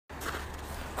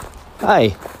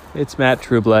Hi, it's Matt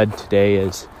Trueblood. Today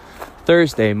is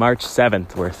Thursday, March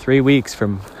 7th. We're 3 weeks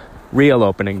from real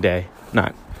opening day.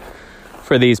 Not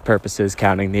for these purposes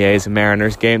counting the A's and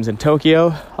Mariners games in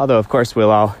Tokyo, although of course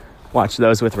we'll all watch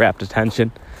those with rapt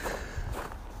attention.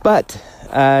 But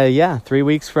 3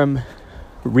 weeks from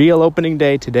real opening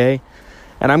day today,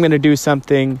 and I'm going to do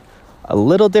something a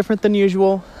little different than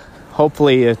usual.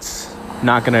 Hopefully it's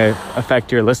not going to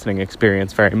affect your listening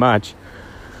experience very much.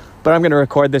 But I'm going to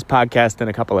record this podcast in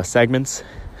a couple of segments.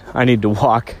 I need to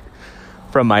walk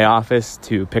from my office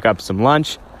to pick up some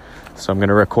lunch. So I'm going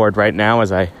to record right now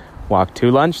as I walk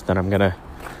to lunch. Then I'm going to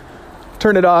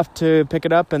turn it off to pick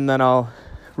it up. And then I'll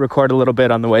record a little bit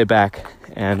on the way back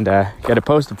and get it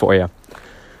posted for you.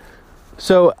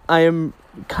 So I am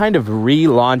kind of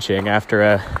relaunching after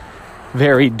a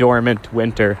very dormant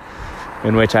winter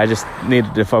in which I just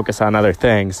needed to focus on other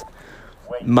things.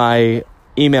 My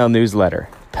email newsletter,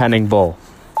 Penning Bull.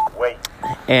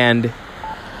 And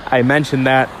I mentioned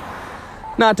that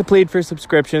not to plead for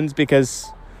subscriptions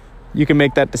because you can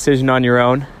make that decision on your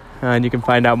own, and you can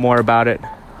find out more about it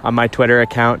on my Twitter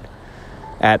account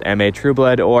at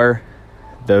MATrueblood or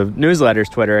the newsletter's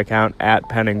Twitter account at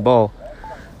Penning Bull.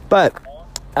 But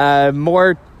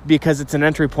more because it's an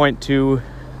entry point to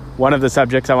one of the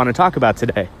subjects I want to talk about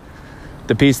today.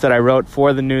 The piece that I wrote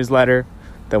for the newsletter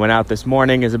that went out this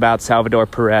morning is about Salvador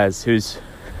Perez, who's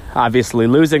obviously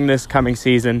losing this coming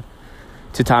season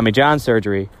to Tommy John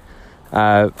surgery,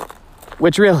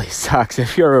 which really sucks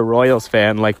if you're a Royals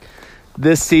fan. Like,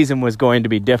 this season was going to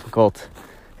be difficult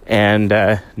and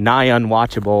nigh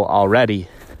unwatchable already.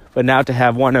 But now to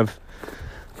have one of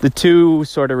the two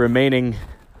sort of remaining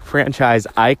franchise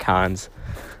icons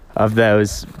of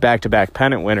those back-to-back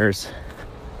pennant winners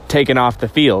taken off the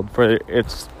field for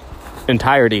its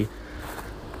entirety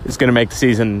is going to make the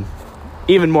season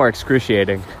even more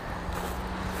excruciating.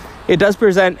 It does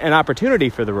present an opportunity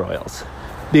for the Royals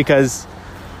because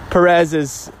Perez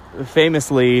is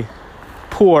famously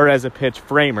poor as a pitch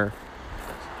framer.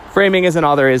 Framing isn't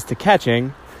all there is to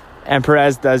catching, and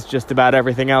Perez does just about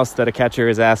everything else that a catcher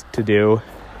is asked to do,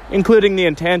 including the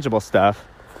intangible stuff,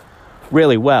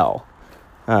 really well.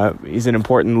 He's an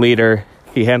important leader.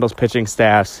 He handles pitching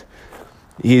staffs.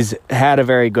 He's had a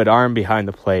very good arm behind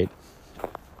the plate.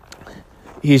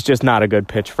 He's just not a good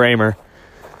pitch framer.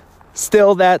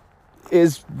 Still, that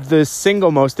is the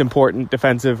single most important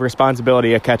defensive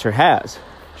responsibility a catcher has,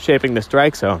 shaping the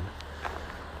strike zone.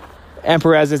 And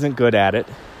Perez isn't good at it.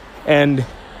 And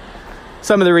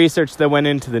some of the research that went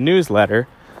into the newsletter,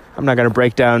 I'm not going to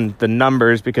break down the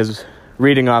numbers because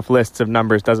reading off lists of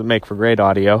numbers doesn't make for great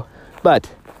audio, but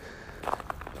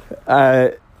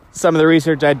some of the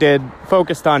research I did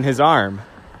focused on his arm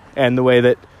and the way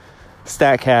that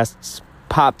StatCast's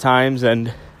pop times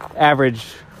and average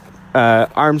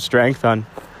arm strength on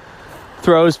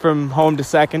throws from home to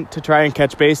second to try and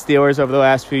catch base stealers over the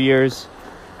last few years,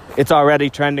 it's already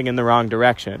trending in the wrong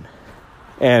direction.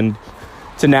 And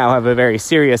to now have a very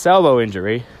serious elbow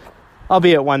injury,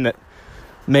 albeit one that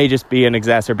may just be an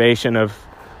exacerbation of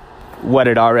what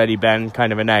had already been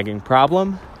kind of a nagging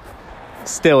problem,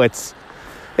 still it's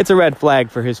a red flag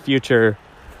for his future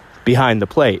behind the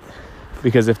plate.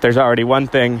 Because if there's already one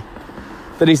thing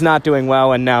that he's not doing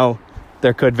well, and now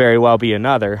there could very well be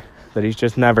another that he's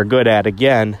just never good at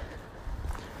again,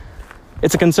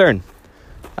 it's a concern.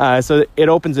 So it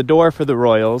opens a door for the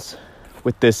Royals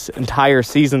with this entire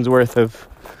season's worth of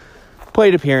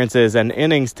plate appearances and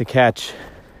innings to catch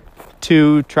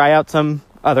to try out some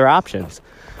other options.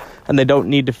 And they don't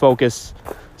need to focus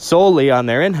solely on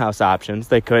their in-house options.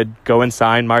 They could go and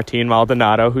sign Martin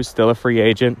Maldonado, who's still a free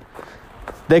agent.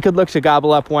 They could look to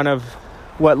gobble up one of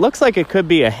what looks like it could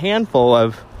be a handful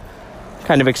of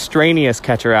kind of extraneous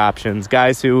catcher options,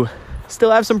 guys who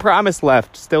still have some promise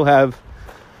left, still have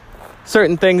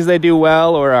certain things they do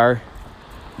well or are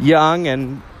young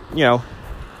and,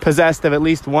 possessed of at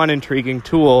least one intriguing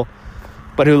tool,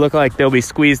 but who look like they'll be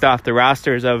squeezed off the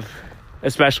rosters of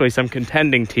especially some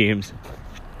contending teams.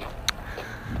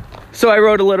 So I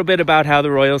wrote a little bit about how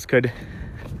the Royals could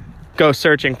go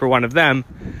searching for one of them,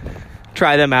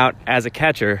 try them out as a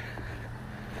catcher.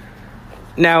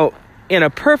 Now, in a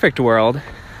perfect world,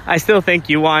 I still think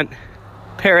you want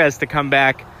Perez to come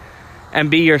back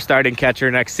and be your starting catcher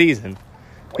next season.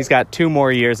 He's got 2 more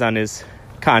years on his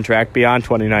contract beyond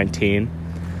 2019.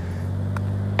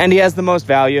 And he has the most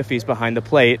value if he's behind the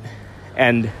plate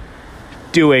and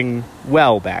doing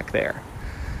well back there.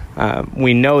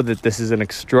 We know that this is an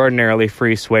extraordinarily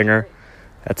free swinger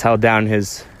that's held down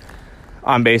his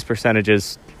on-base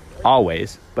percentages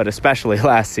always, but especially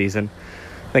last season.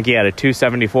 I think he had a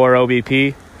 274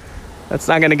 OBP That's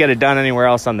not going to get it done anywhere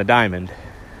else on the diamond.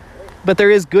 But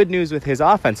there is good news with his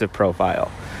offensive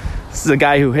profile. This is a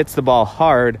guy who hits the ball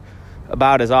hard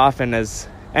about as often as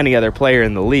any other player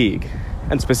in the league.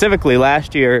 And specifically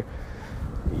last year,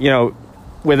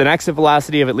 with an exit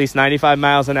velocity of at least 95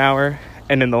 miles an hour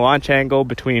and in the launch angle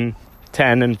between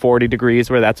 10 and 40 degrees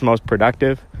where that's most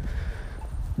productive,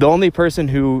 the only person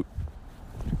who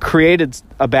created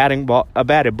a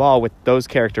batted ball with those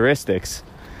characteristics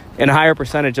in a higher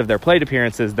percentage of their plate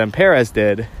appearances than Perez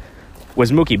did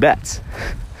was Mookie Betts.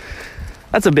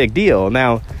 That's a big deal.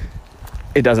 Now,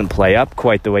 it doesn't play up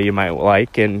quite the way you might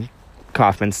like in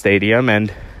Kauffman Stadium.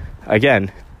 And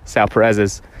again, Sal Perez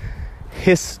is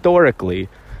historically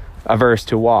averse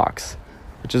to walks,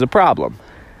 which is a problem.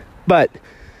 But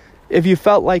if you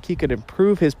felt like he could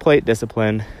improve his plate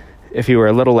discipline, if he were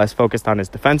a little less focused on his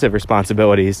defensive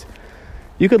responsibilities,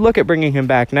 you could look at bringing him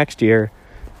back next year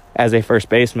as a first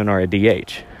baseman or a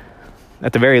DH.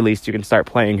 At the very least, you can start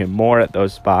playing him more at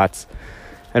those spots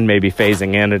and maybe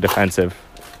phasing in a defensive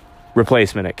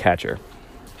replacement at catcher.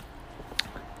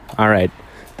 All right,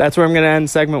 that's where I'm going to end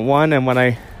segment 1, and when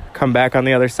I come back on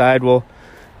the other side, we'll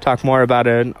talk more about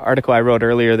an article I wrote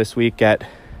earlier this week at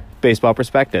Baseball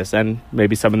Prospectus and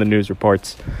maybe some of the news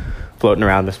reports floating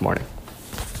around this morning.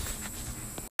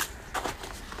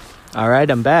 All right,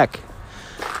 I'm back.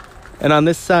 And on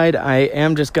this side, I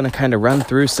am just going to kind of run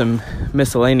through some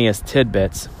miscellaneous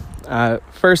tidbits.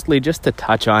 Firstly, just to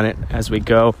touch on it as we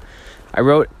go, I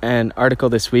wrote an article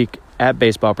this week at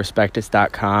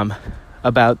baseballprospectus.com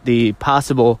about the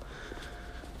possible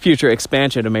future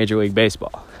expansion of Major League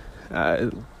Baseball.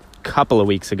 A couple of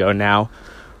weeks ago now,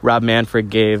 Rob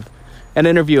Manfred gave an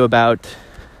interview about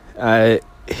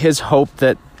his hope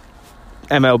that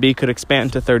MLB could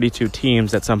expand to 32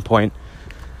 teams at some point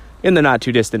in the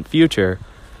not-too-distant future.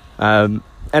 And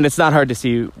it's not hard to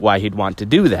see why he'd want to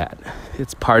do that.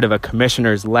 It's part of a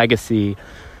commissioner's legacy.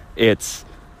 It's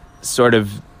sort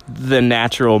of the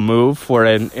natural move for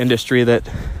an industry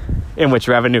in which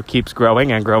revenue keeps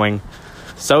growing and growing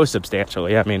so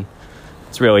substantially. I mean,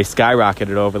 it's really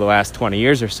skyrocketed over the last 20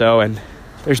 years or so, and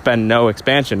there's been no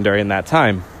expansion during that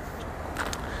time.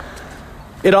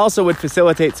 It also would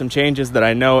facilitate some changes that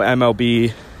I know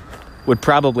MLB would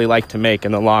probably like to make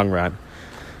in the long run.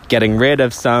 Getting rid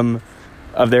of some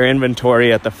of their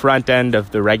inventory at the front end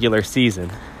of the regular season,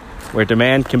 where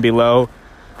demand can be low,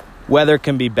 weather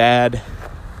can be bad,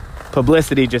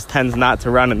 publicity just tends not to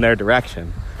run in their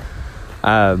direction.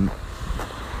 And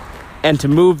to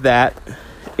move that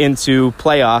into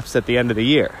playoffs at the end of the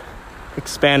year.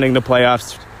 Expanding the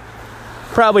playoffs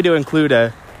probably to include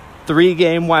a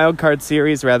 3-game wildcard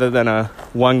series rather than a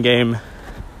 1-game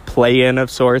play-in of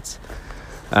sorts.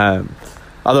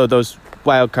 Although those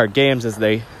wildcard games, as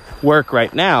they work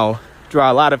right now,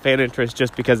 draw a lot of fan interest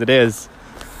just because it is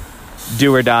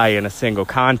do or die in a single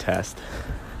contest.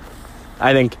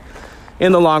 I think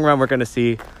in the long run, we're going to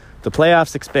see the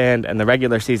playoffs expand and the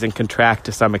regular season contract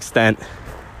to some extent.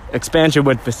 Expansion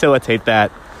would facilitate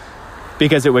that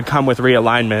because it would come with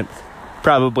realignment,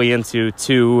 probably into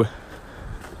two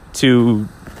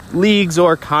leagues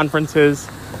or conferences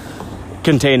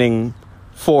containing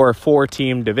 4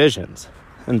 4-team divisions.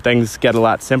 And things get a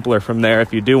lot simpler from there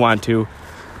if you do want to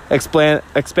expand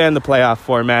the playoff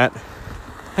format.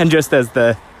 And just as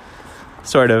the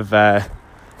sort of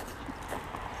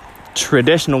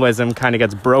traditionalism kind of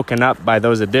gets broken up by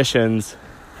those additions,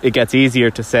 it gets easier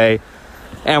to say,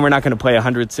 and we're not going to play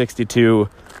 162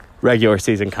 regular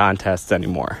season contests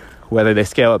anymore. Whether they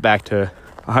scale it back to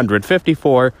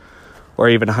 154 or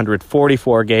even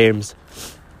 144 games.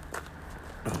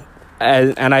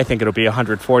 And I think it'll be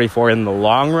 144 in the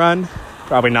long run,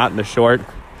 probably not in the short.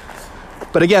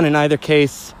 But again, in either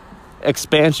case,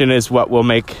 expansion is what will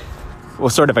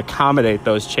sort of accommodate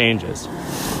those changes.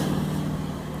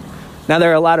 Now, there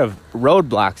are a lot of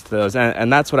roadblocks to those,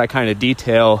 and that's what I kind of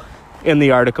detail in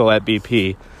the article at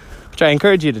BP, which I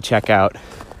encourage you to check out.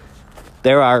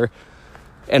 There are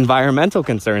environmental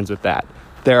concerns with that.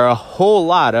 There are a whole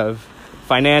lot of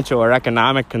financial or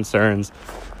economic concerns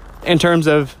in terms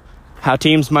of how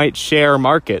teams might share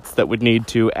markets that would need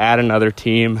to add another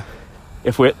team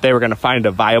if they were going to find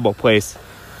a viable place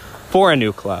for a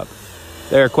new club.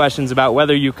 There are questions about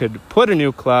whether you could put a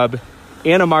new club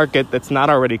in a market that's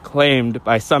not already claimed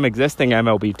by some existing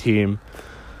MLB team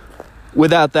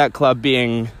without that club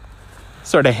being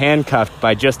sort of handcuffed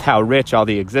by just how rich all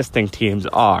the existing teams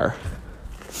are.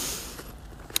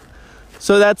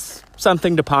 So that's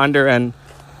something to ponder and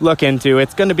look into.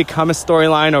 It's going to become a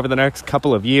storyline over the next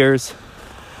couple of years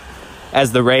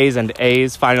as the Rays and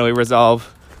A's finally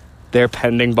resolve their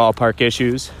pending ballpark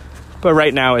issues. But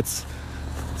right now it's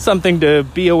something to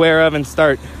be aware of and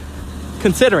start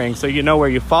considering, so you know where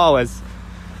you fall as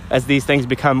these things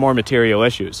become more material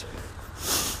issues.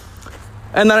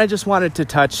 And then I just wanted to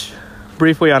touch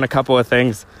briefly on a couple of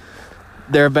things.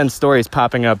 There have been stories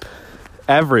popping up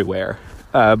everywhere,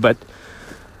 but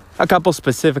a couple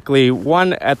specifically.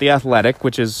 One at The Athletic,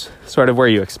 which is sort of where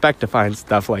you expect to find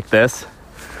stuff like this,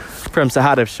 from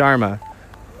Sahadev Sharma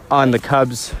on the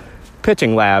Cubs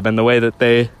pitching lab and the way that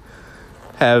they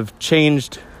have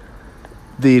changed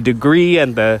the degree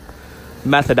and the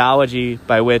methodology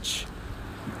by which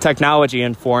technology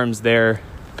informs their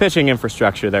pitching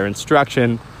infrastructure, their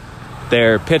instruction,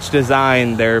 their pitch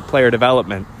design, their player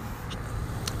development.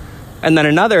 And then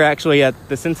another actually at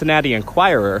the Cincinnati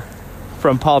Enquirer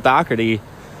from Paul Daugherty,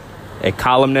 a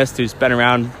columnist who's been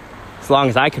around as long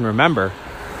as I can remember,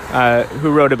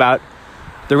 who wrote about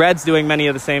the Reds doing many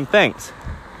of the same things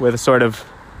with a sort of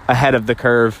ahead of the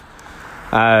curve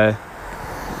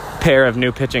pair of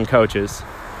new pitching coaches.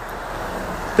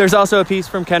 There's also a piece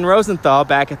from Ken Rosenthal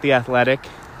back at The Athletic,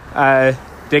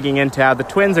 digging into how the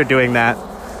Twins are doing that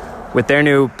with their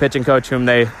new pitching coach whom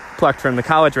they plucked from the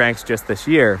college ranks just this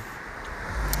year.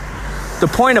 The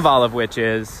point of all of which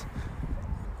is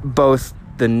both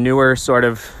the newer sort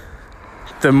of,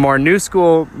 the more new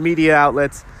school media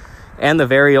outlets and the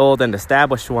very old and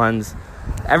established ones,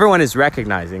 everyone is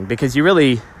recognizing, because you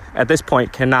really, at this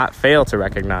point, cannot fail to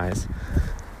recognize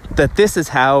that this is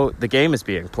how the game is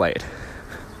being played.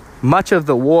 Much of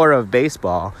the war of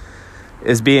baseball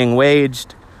is being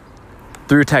waged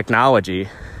through technology,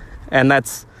 and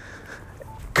that's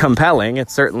compelling.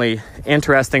 It's certainly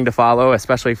interesting to follow,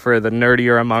 especially for the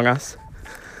nerdier among us.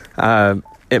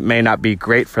 It may not be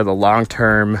great for the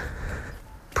long-term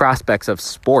prospects of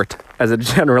sport as a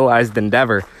generalized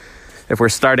endeavor if we're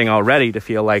starting already to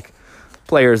feel like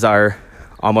players are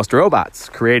almost robots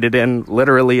created in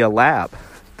literally a lab.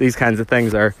 These kinds of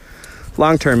things are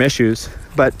long-term issues,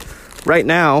 but right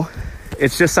now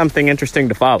it's just something interesting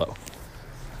to follow.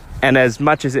 And as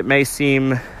much as it may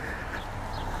seem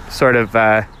sort of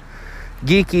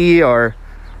geeky or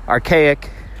archaic,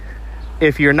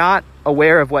 if you're not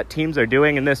aware of what teams are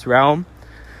doing in this realm,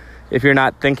 if you're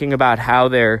not thinking about how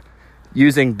they're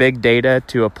using big data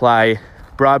to apply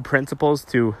broad principles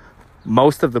to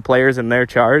most of the players in their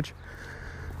charge,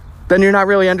 then you're not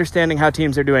really understanding how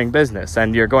teams are doing business,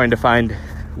 and you're going to find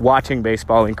watching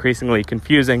baseball increasingly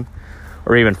confusing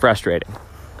or even frustrating.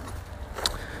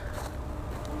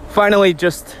 Finally,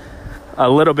 just a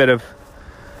little bit of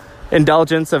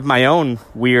indulgence of my own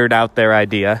weird out there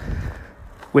idea,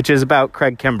 which is about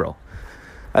Craig Kimbrel.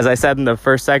 As I said in the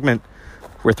first segment,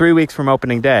 we're 3 weeks from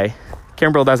opening day.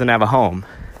 Kimbrel doesn't have a home.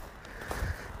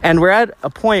 And we're at a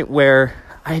point where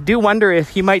I do wonder if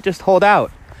he might just hold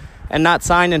out and not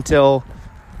sign until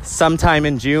sometime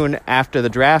in June after the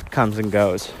draft comes and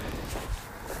goes.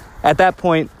 At that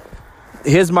point,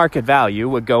 his market value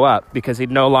would go up because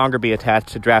he'd no longer be attached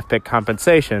to draft pick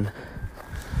compensation.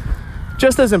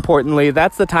 Just as importantly,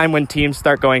 that's the time when teams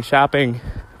start going shopping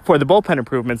for the bullpen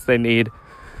improvements they need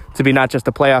to be not just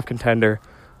a playoff contender,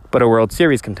 but a World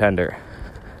Series contender.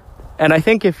 And I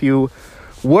think if you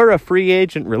were a free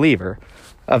agent reliever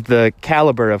of the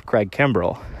caliber of Craig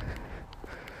Kimbrel,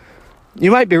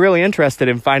 you might be really interested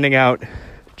in finding out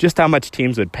just how much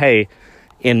teams would pay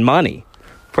in money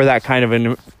for that kind of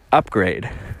an upgrade.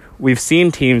 We've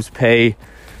seen teams pay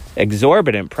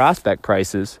exorbitant prospect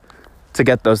prices to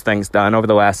get those things done over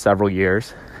the last several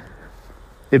years.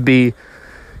 It'd be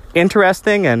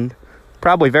interesting and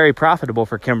probably very profitable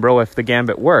for Kimbrel if the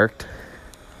gambit worked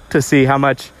to see how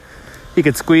much he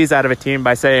could squeeze out of a team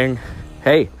by saying,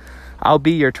 hey, I'll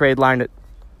be your trade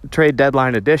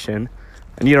deadline addition,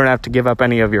 and you don't have to give up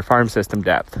any of your farm system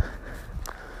depth.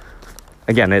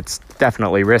 Again, it's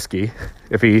definitely risky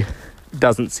if he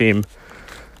doesn't seem,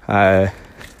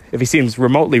 if he seems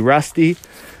remotely rusty,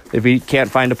 if he can't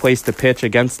find a place to pitch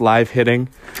against live hitting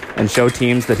and show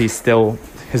teams that he's still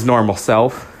his normal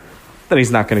self, then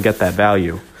he's not going to get that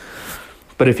value.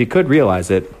 But if he could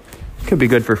realize it, it could be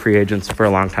good for free agents for a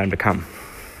long time to come.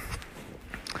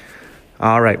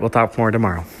 All right, we'll talk more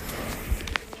tomorrow.